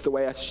shapes the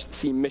way I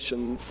see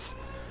missions.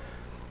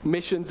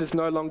 Missions is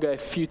no longer a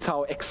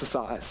futile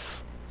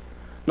exercise.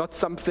 Not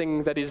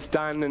something that is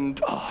done and,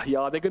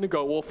 they're going to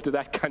go off to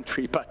that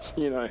country, but,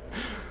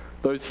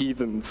 those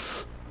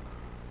heathens,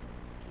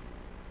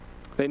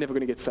 they're never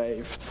going to get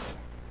saved.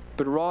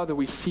 But rather,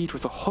 we see it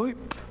with a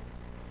hope.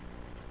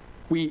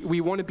 We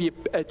want to be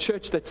a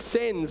church that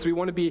sends. We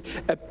want to be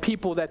a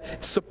people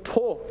that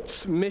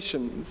supports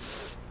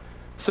missions.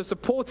 So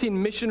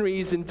supporting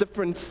missionaries in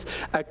different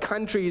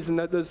countries and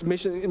those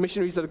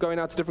missionaries that are going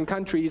out to different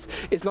countries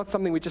is not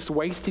something we're just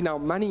wasting our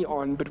money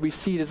on, but we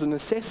see it as a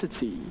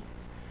necessity.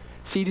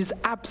 See, it is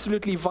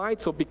absolutely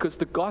vital because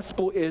the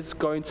gospel is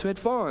going to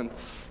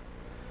advance.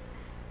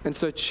 And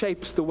so it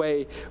shapes the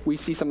way we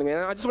see something.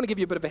 And I just want to give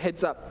you a bit of a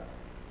heads up.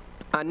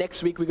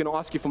 Next week, we're going to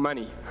ask you for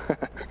money.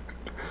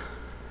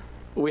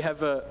 We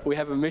have a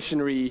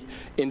missionary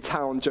in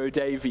town, Joe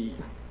Davey,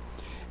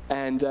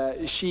 and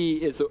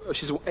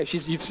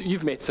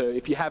you've met her.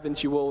 If you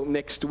haven't, you will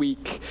next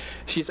week.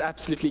 She's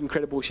absolutely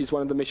incredible. She's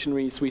one of the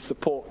missionaries we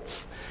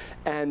support,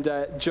 and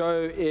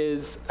Joe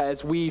is,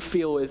 as we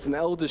feel as an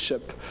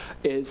eldership,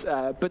 is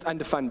a bit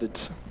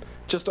underfunded,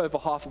 just over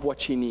half of what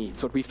she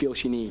needs, what we feel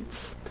she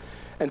needs.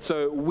 And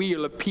so we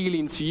are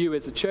appealing to you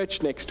as a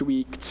church next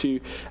week to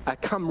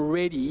come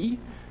ready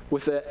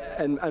with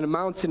an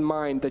amount in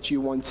mind that you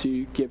want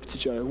to give to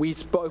Joe. We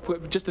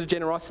spoke just a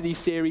generosity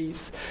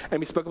series, and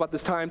we spoke about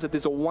this times that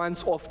there's a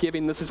once-off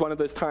giving. This is one of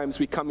those times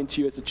we come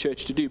into you as a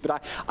church to do.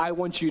 But I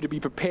want you to be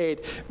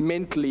prepared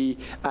mentally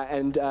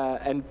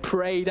and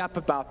prayed up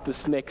about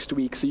this next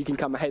week, so you can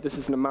come, hey, this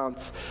is an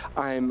amount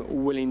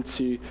I'm willing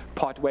to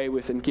part way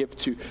with and give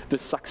to the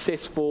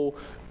successful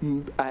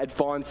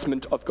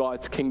advancement of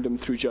God's kingdom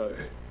through Joe.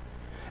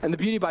 And the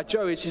beauty about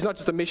Joe is she's not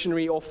just a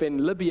missionary off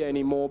in Libya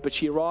anymore, but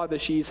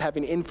she's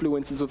having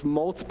influences with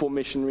multiple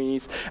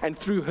missionaries, and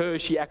through her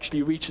she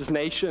actually reaches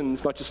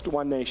nations, not just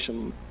one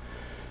nation.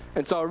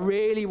 And so I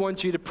really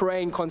want you to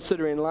pray and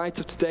consider, in light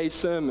of today's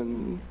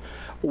sermon,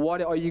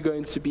 what are you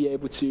going to be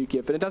able to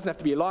give? And it doesn't have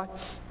to be a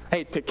lot.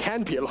 Hey, it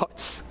can be a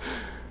lot,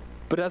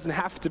 but it doesn't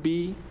have to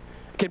be.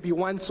 It can be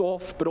once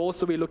off, but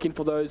also we're looking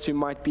for those who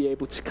might be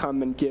able to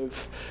come and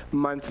give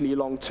monthly,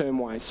 long-term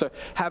wise. So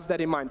have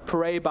that in mind.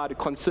 Pray about it.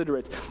 Consider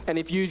it. And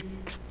if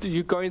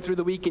you're going through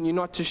the week and you're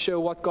not too sure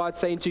what God's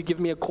saying to you, give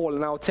me a call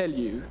and I'll tell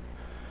you.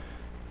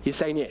 He's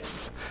saying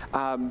yes.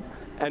 And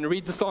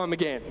read the psalm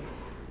again.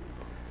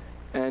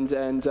 And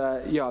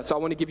so I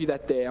want to give you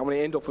that there. I want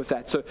to end off with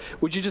that. So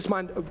would you just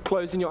mind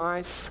closing your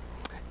eyes?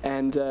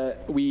 And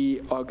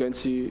we are going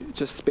to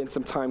just spend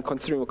some time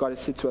considering what God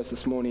has said to us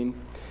this morning.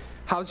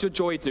 How's your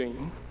joy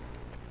doing?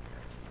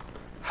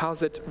 How's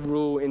that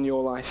rule in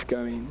your life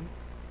going?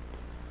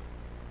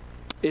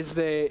 Is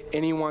there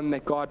anyone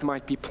that God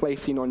might be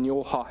placing on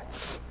your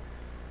hearts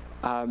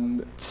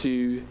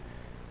to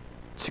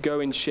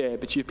go and share,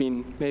 but you've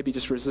been maybe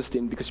just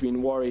resisting because you've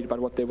been worried about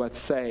what they would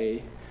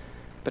say?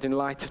 But in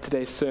light of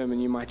today's sermon,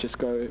 you might just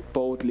go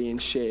boldly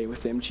and share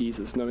with them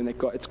Jesus, knowing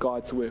that it's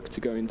God's work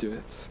to go and do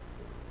it.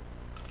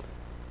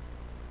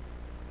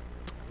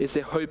 Is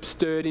there hope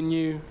stirred in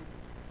you?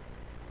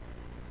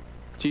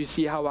 Do you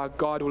see how our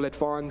God will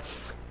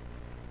advance?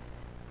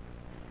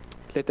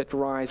 Let that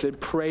rise and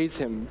praise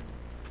Him.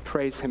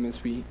 Praise Him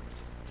as we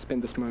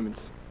spend this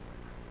moment.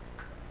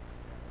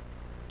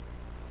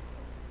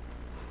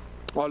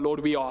 Oh Lord,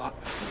 we are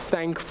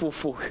thankful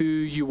for who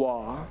you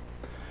are.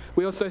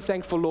 We're also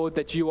thankful, Lord,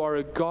 that you are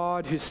a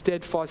God whose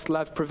steadfast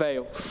love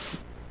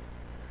prevails,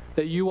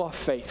 that you are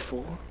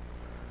faithful,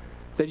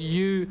 that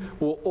you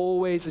will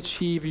always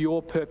achieve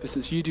your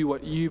purposes. You do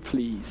what you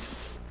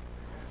please.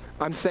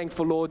 I'm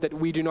thankful, Lord, that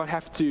we do not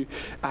have to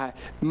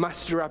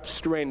muster up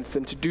strength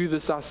and to do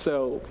this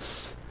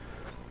ourselves,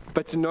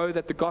 but to know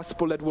that the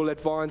gospel that will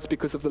advance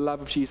because of the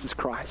love of Jesus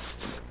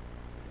Christ.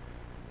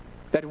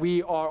 That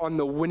we are on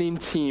the winning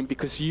team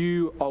because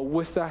you are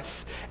with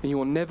us and you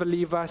will never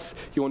leave us,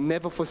 you will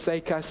never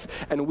forsake us,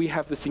 and we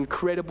have this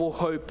incredible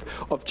hope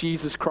of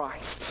Jesus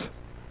Christ.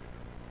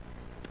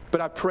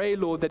 But I pray,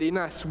 Lord, that in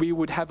us we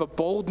would have a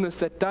boldness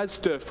that does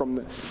stir from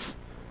this.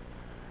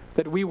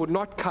 That we would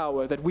not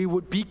cower, that we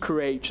would be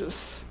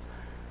courageous,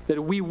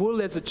 that we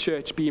will as a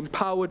church be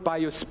empowered by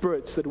your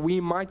Spirit so that we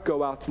might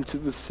go out into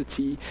the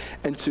city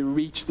and to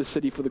reach the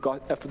city for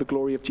the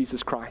glory of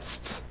Jesus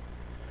Christ.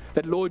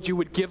 That, Lord, you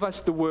would give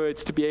us the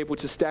words to be able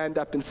to stand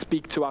up and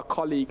speak to our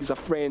colleagues, our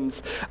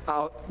friends,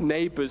 our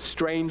neighbors,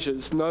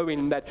 strangers,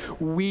 knowing that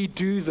we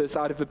do this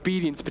out of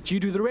obedience, but you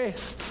do the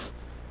rest.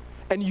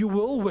 And you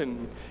will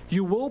win.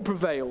 You will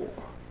prevail.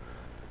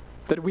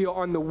 That we are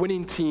on the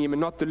winning team and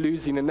not the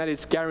losing, and that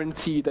is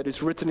guaranteed, that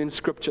is written in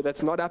Scripture,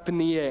 that's not up in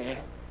the air.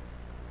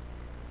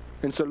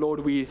 And so, Lord,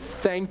 we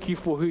thank you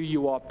for who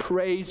you are.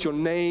 Praise your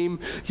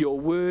name. You're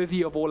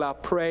worthy of all our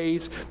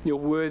praise. You're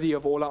worthy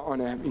of all our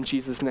honor. In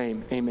Jesus'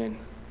 name, amen.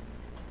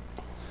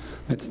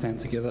 Let's stand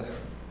together.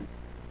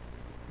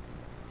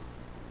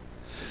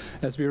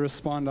 As we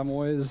respond,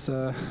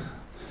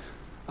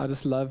 I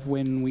just love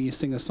when we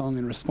sing a song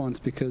in response,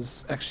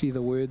 because actually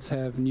the words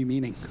have new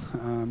meaning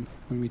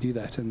when we do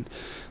that. And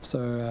so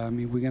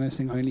we're going to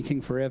sing Only King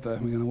Forever.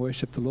 We're going to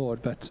worship the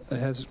Lord, but it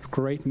has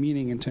great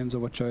meaning in terms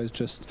of what Joe has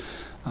just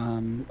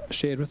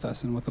shared with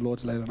us and what the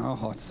Lord's laid on our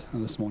hearts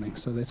this morning.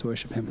 So let's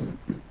worship him.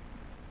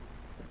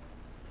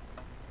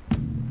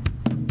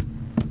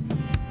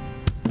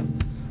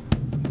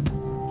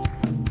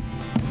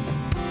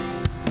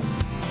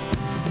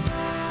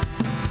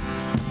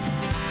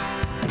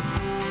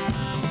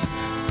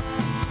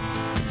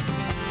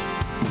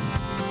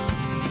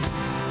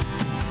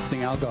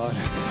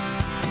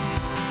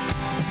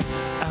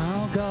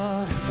 Our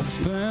God, a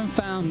firm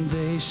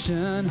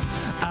foundation,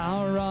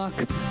 our rock,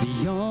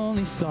 the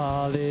only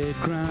solid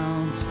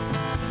ground.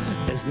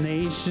 As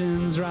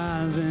nations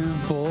rise and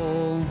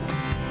fall,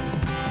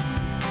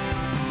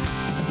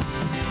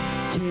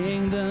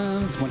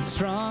 kingdoms once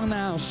strong,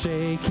 now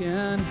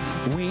shaken,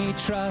 we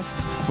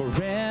trust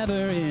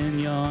forever in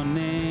your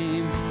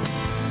name,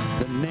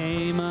 the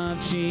name of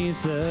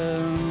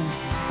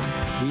Jesus.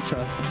 We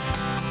trust.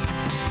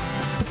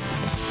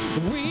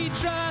 We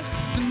trust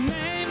the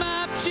name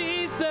of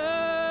Jesus.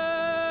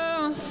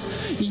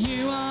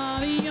 You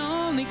are the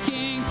only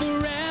King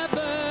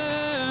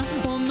forever.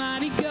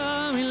 Almighty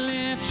God, we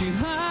lift you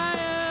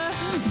higher.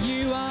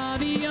 You are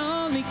the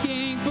only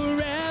King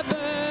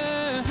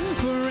forever,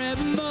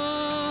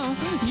 forevermore.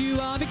 You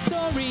are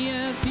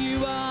victorious.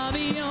 You are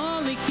the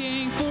only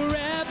King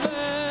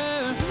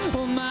forever.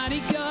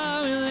 Almighty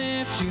God, we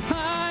lift you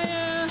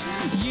higher.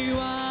 You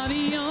are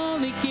the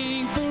only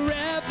King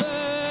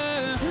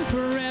forever,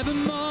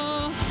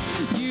 forevermore.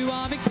 You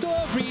are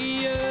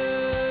victorious.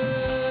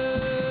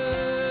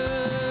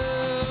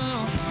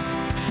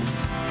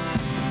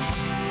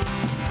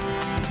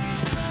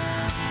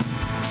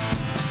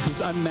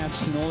 He's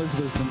unmatched in all his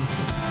wisdom.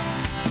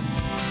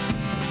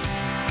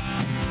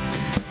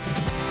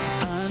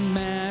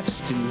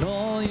 Unmatched in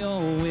all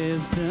your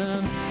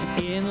wisdom.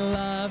 In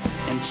love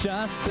and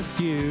justice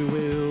you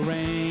will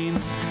reign,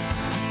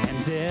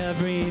 and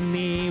every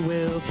knee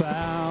will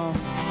bow.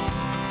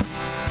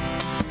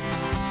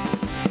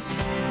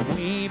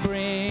 We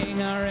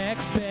bring our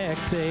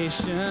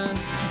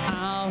expectations.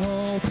 Our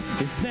hope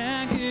is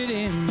anchored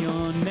in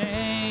your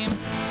name,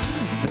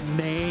 the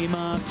name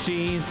of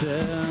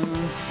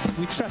Jesus.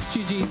 We trust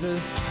you,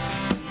 Jesus.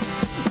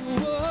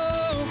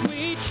 Whoa,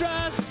 we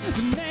trust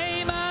the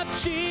name of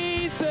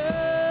Jesus.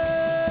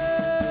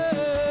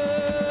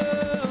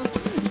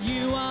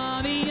 You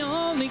are the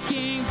only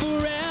King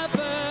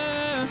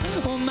forever.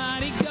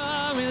 Almighty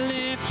God, we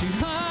lift you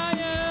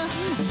higher.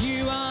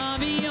 You are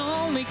the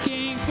only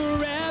King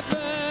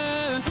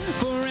forever,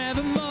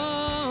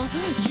 forevermore.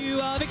 You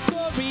are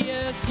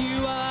victorious.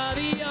 You are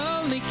the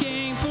only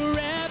King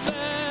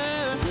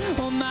forever.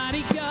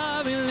 Almighty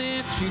God, we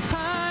lift you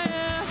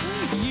higher.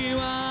 You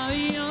are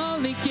the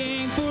only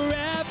King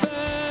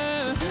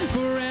forever,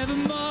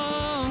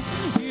 forevermore.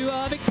 You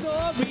are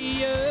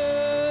victorious.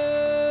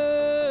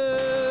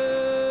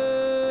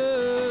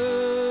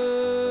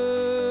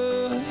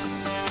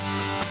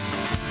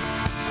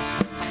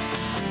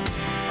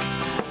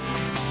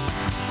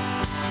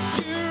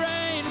 You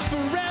reign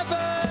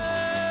forever.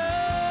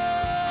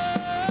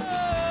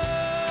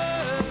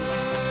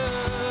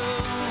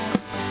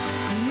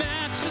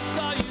 Matchless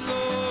are you,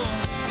 Lord.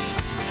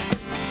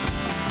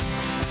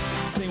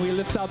 Sing, we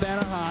lift our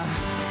banner high.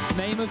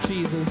 Name of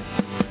Jesus.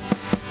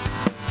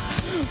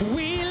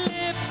 We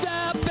lift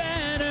our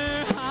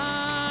banner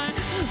high.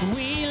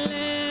 We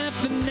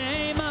lift the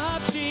name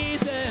of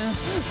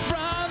Jesus.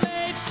 From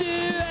age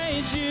to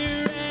age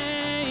you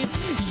reign.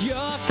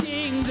 Your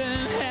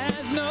kingdom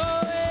has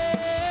no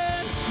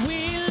end.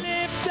 We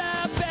lift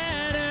our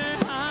banner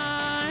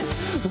high.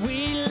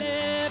 We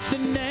lift the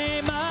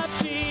name of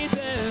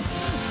Jesus.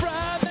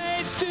 From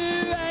age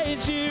to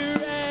age you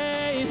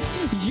reign.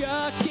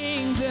 Your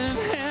kingdom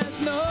has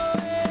no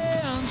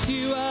end.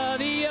 You are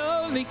the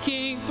only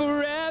King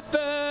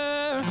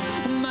forever.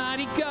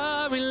 Mighty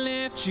God, we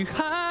lift you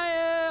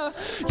higher.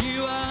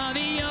 You are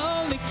the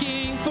only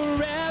King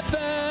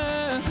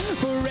forever,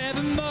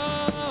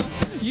 forevermore.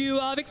 You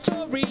are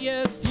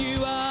victorious.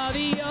 You are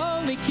the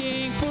only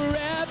King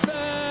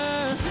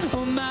forever.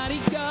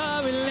 Almighty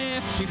God, we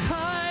lift you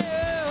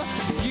higher.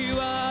 You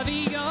are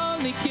the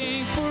only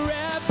King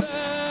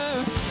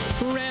forever,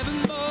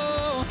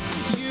 forevermore.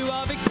 You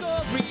are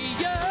victorious.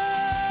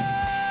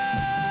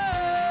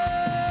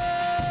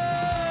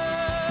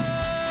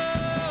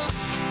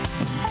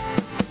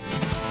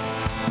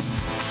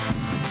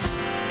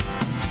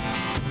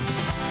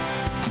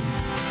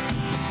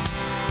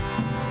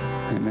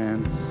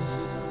 Amen.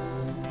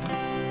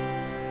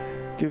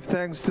 Give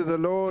thanks to the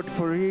Lord,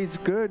 for he is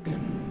good.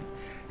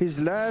 His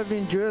love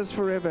endures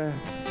forever.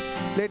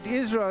 Let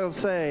Israel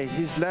say,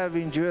 his love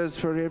endures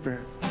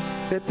forever.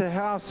 Let the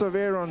house of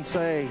Aaron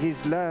say,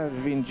 his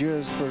love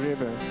endures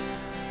forever.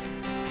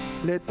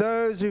 Let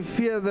those who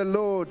fear the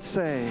Lord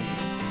say,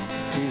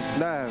 his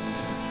love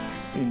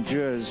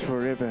endures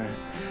forever.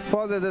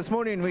 Father, this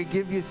morning we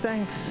give you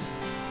thanks.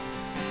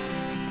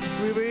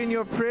 We were in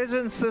your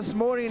presence this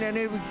morning, and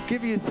we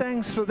give you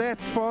thanks for that,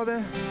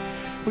 Father.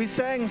 We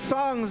sang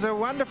songs,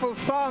 wonderful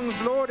songs,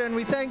 Lord, and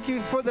we thank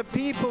you for the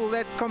people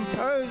that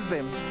compose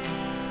them.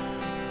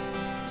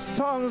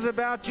 Songs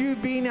about you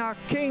being our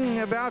King,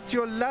 about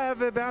your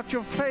love, about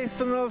your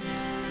faithfulness,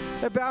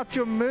 about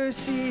your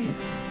mercy.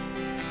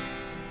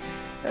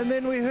 And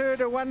then we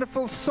heard a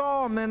wonderful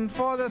psalm, and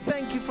Father,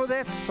 thank you for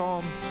that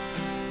psalm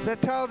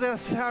that tells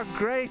us how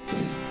great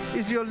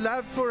is your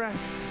love for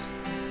us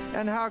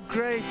and how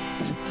great,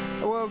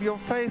 well, your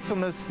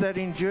faithfulness that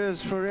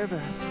endures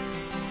forever.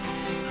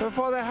 So,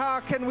 Father, how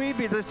can we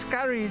be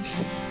discouraged?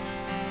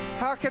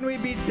 How can we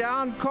be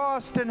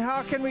downcast, and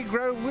how can we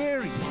grow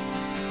weary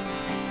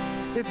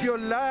if your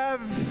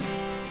love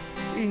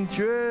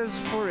endures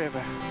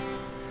forever?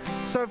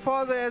 So,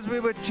 Father, as we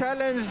were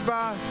challenged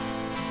by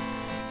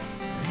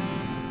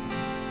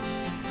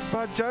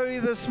Joey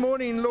this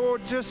morning,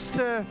 Lord, just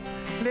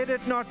let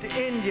it not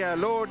end here,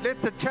 Lord.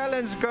 Let the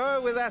challenge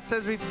go with us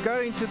as we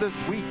go into this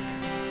week.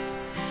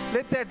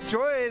 Let that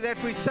joy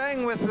that we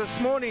sang with this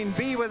morning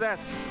be with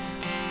us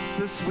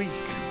this week.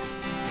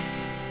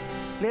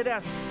 Let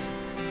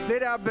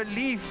our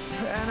belief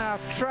and our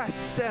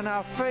trust and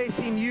our faith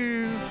in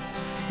you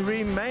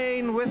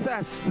remain with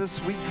us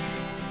this week.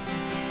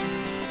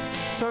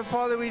 So,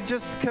 Father, we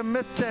just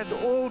commit that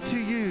all to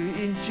you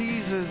in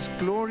Jesus'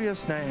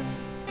 glorious name.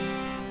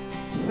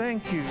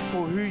 Thank you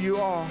for who you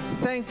are.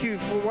 Thank you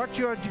for what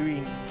you are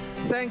doing.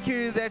 Thank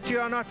you that you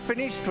are not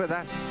finished with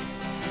us.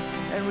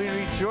 And we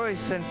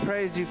rejoice and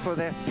praise you for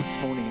that this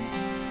morning.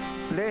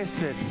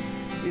 Blessed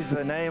is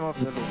the name of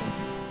the Lord.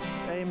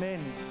 Amen.